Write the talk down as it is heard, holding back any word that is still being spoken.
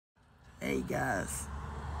Hey guys,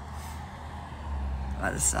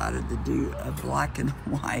 I decided to do a black and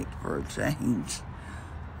white for a change.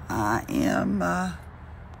 I'm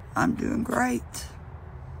doing great.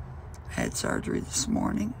 Had surgery this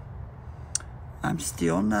morning. I'm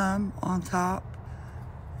still numb on top,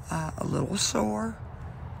 a little sore.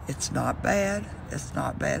 It's not bad. It's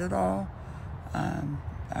not bad at all.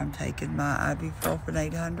 I'm taking my ibuprofen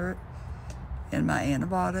 800 and my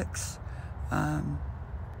antibiotics.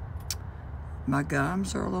 My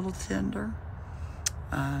gums are a little tender,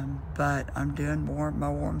 but I'm doing more of my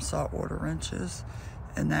warm saltwater rinses,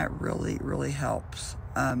 and that really helps.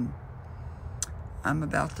 I'm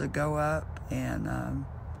about to go up and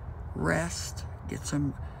rest, get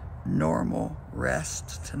some normal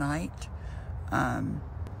rest tonight.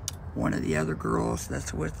 One of the other girls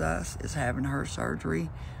that's with us is having her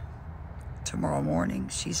surgery tomorrow morning.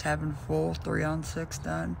 She's having full 3-on-6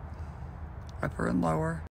 done, upper and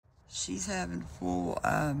lower. She's having full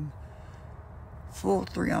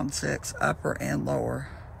 3-on-6, upper and lower,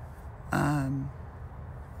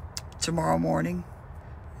 tomorrow morning,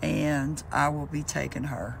 and I will be taking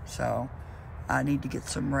her. So I need to get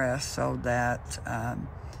some rest so that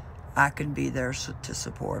I can be there to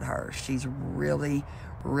support her. She's really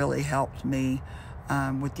helped me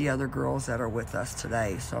with the other girls that are with us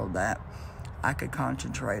today so that I could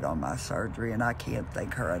concentrate on my surgery, and I can't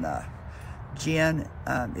thank her enough. Jen,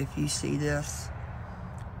 if you see this,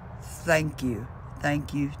 thank you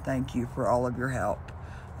for all of your help.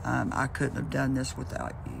 I couldn't have done this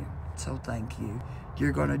without you, so thank you.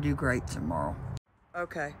 You're going to do great tomorrow.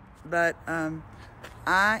 Okay, but there's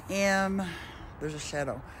a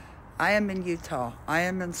shadow. I am in Utah. I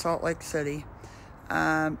am in Salt Lake City.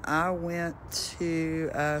 I went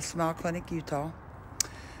to Smile Clinic, Utah,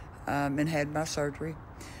 and had my surgery.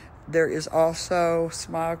 There is also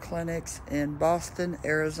Smile Clinics in Boston,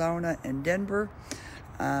 Arizona, and Denver.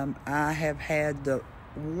 I have had the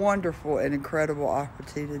wonderful and incredible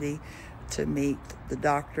opportunity to meet the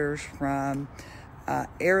doctors from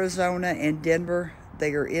Arizona and Denver.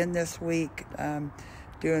 They are in this week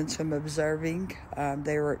doing some observing.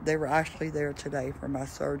 They were actually there today for my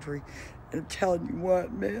surgery. And I'm telling you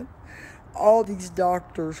what, man, all these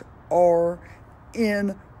doctors are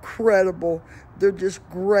incredible. They're just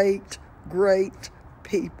great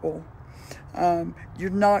people. You're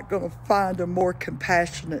not going to find a more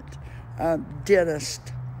compassionate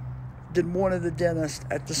dentist than one of the dentists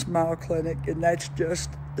at the Smile Clinic, and that's just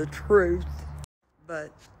the truth. But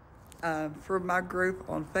for my group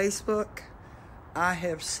on Facebook, I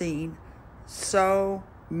have seen so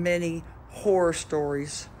many horror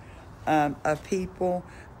stories of people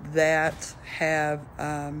that have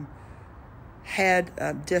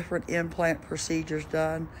had different implant procedures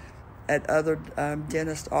done at other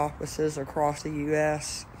dentist offices across the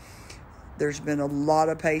U.S. There's been a lot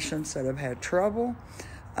of patients that have had trouble.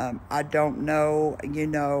 I don't know, I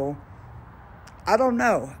don't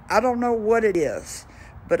know what it is,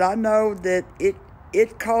 but I know that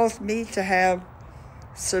it caused me to have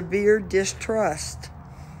severe distrust,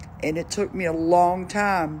 and it took me a long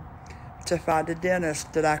time to find a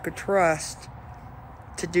dentist that I could trust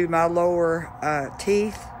to do my lower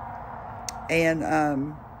teeth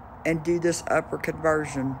and do this upper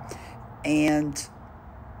conversion. And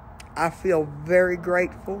I feel very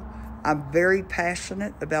grateful. I'm very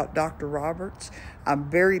passionate about Dr. Roberts.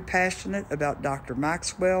 I'm very passionate about Dr.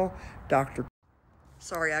 Maxwell,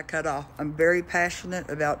 Sorry, I cut off. I'm very passionate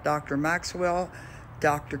about Dr. Maxwell,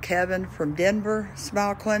 Dr. Kevin from Denver,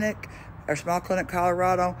 Smile Clinic,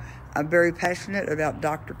 Colorado. I'm very passionate about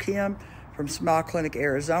Dr. Kim from Smile Clinic,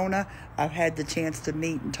 Arizona. I've had the chance to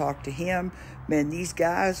meet and talk to him. Man, these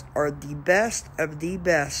guys are the best of the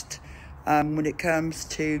best when it comes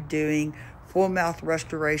to doing full mouth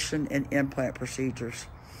restoration and implant procedures.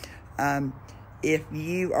 If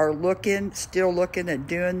you are still looking at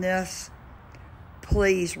doing this,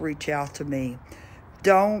 please reach out to me.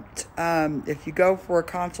 Don't, if you go for a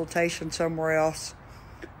consultation somewhere else,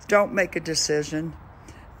 don't make a decision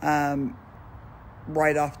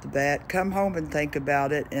right off the bat. Come home and think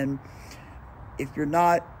about it. And if you're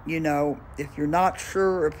not, if you're not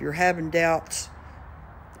sure, if you're having doubts,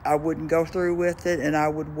 I wouldn't go through with it, and I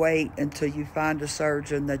would wait until you find a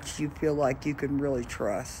surgeon that you feel like you can really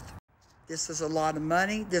trust. This is a lot of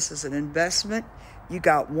money. This is an investment. You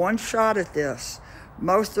got one shot at this.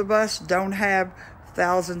 Most of us don't have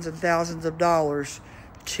thousands and thousands of dollars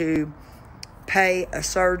to pay a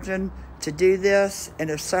surgeon to do this, and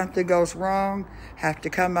if something goes wrong, have to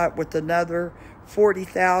come up with another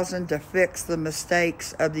 $40,000 to fix the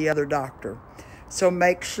mistakes of the other doctor. So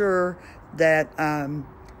make sure that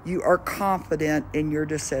you are confident in your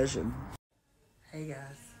decision. Hey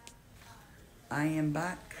guys, I am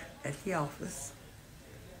back at the office.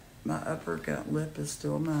 My upper lip is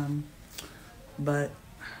still numb, but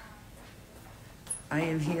I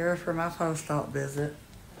am here for my post-op visit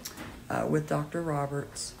with Dr.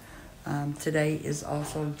 Roberts. Today is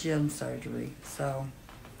also gym surgery, so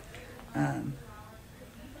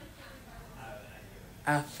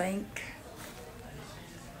I think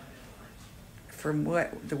from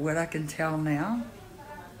what I can tell now,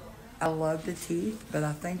 I love the teeth, but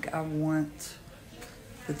I think I want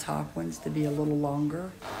the top ones to be a little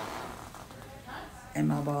longer and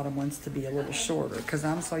my bottom ones to be a little shorter, because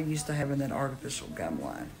I'm so used to having that artificial gum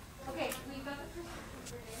line.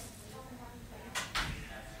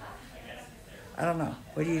 I don't know.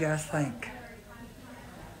 What do you guys think?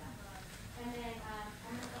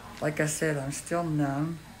 Like I said, I'm still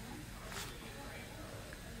numb,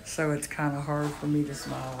 so it's kind of hard for me to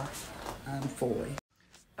smile fully.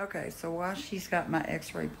 Okay, so while she's got my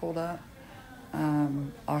x-ray pulled up,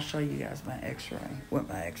 I'll show you guys my x-ray, what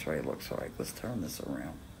my x-ray looks like. Let's turn this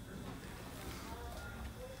around.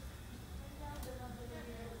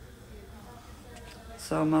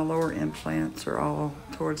 So my lower implants are all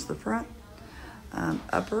towards the front.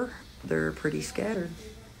 Upper, they're pretty scattered.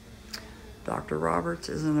 Dr. Roberts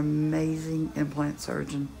is an amazing implant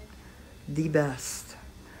surgeon, the best.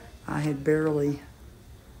 I had barely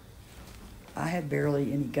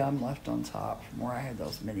any gum left on top from where I had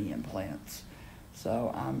those mini implants.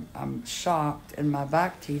 So I'm shocked, and my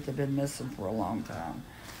back teeth have been missing for a long time.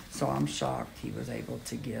 So I'm shocked he was able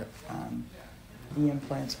to get the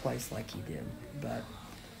implants placed like he did. But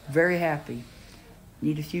very happy.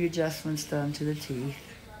 Need a few adjustments done to the teeth.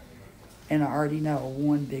 And I already know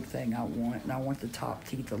one big thing I want, and I want the top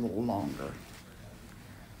teeth a little longer.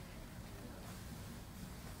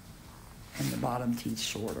 And the bottom teeth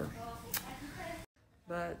shorter.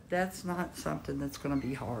 But that's not something that's going to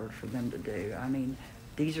be hard for them to do. I mean,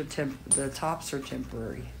 these are the tops are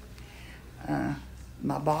temporary.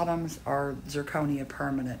 My bottoms are zirconia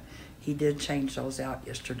permanent. He did change those out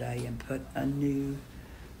yesterday and put a new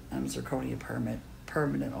zirconia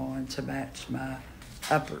permanent on to match my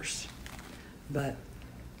uppers. But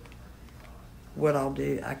what I'll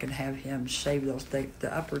do, I can have him shave those. The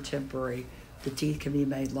upper temporary, the teeth can be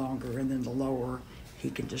made longer, and then the lower, he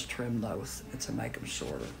can just trim those to make them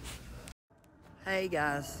shorter. Hey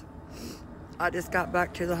guys, I just got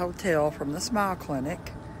back to the hotel from the Smile Clinic.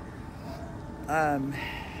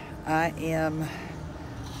 I am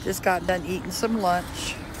just got done eating some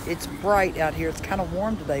lunch. It's bright out here. It's kind of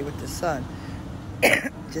warm today with the sun.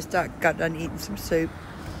 Just got done eating some soup.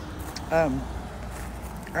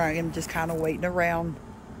 I am just kind of waiting around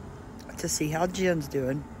to see how Jen's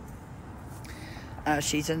doing.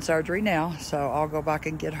 She's in surgery now, so I'll go back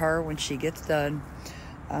and get her when she gets done.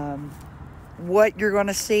 What you're going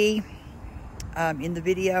to see in the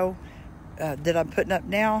video that I'm putting up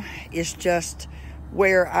now is just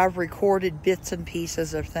where I've recorded bits and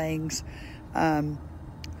pieces of things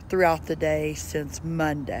throughout the day since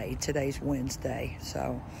Monday. Today's Wednesday.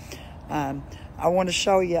 So I want to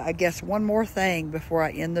show you, I guess, one more thing before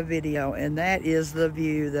I end the video, and that is the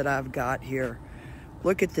view that I've got here.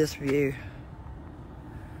 Look at this view.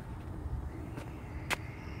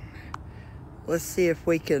 Let's see if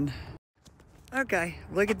we can... Okay,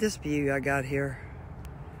 look at this view I got here.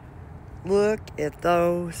 Look at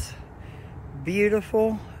those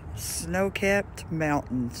beautiful snow-capped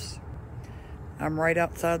mountains. I'm right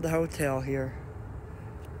outside the hotel here.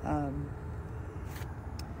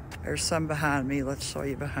 There's some behind me. Let's show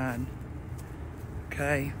you behind.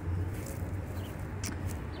 Okay.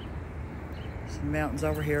 Some mountains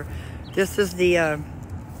over here. This is the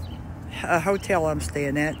hotel I'm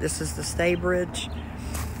staying at. This is the Staybridge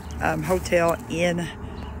Hotel in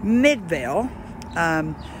Midvale.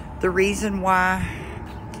 The reason why...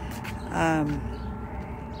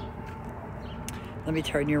 let me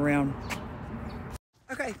turn you around.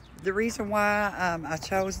 Okay, the reason why I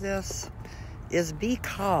chose this is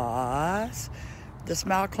because the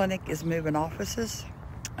Smile Clinic is moving offices.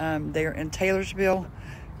 They're in Taylorsville,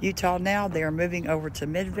 Utah now. They are moving over to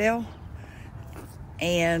Midvale.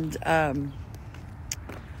 And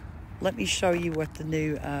let me show you what the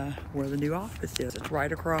new where the new office is. It's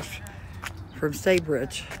right across from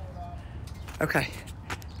Staybridge. Okay,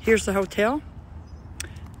 here's the hotel.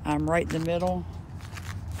 I'm right in the middle,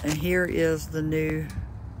 and here is the new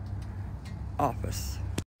office.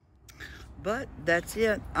 But that's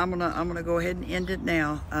it. I'm gonna go ahead and end it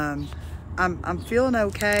now. I'm feeling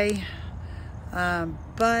okay,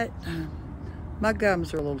 but my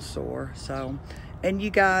gums are a little sore. So, and you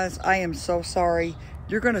guys, I am so sorry.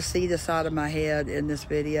 you're going to see the side of my head in this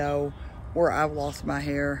video where I've lost my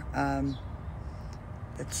hair.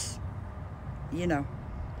 It's, you know,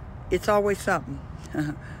 it's always something.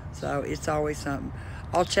 So it's always something.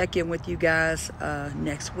 I'll check in with you guys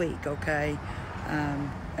next week, okay?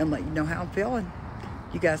 And let you know how I'm feeling.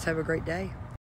 You guys have a great day.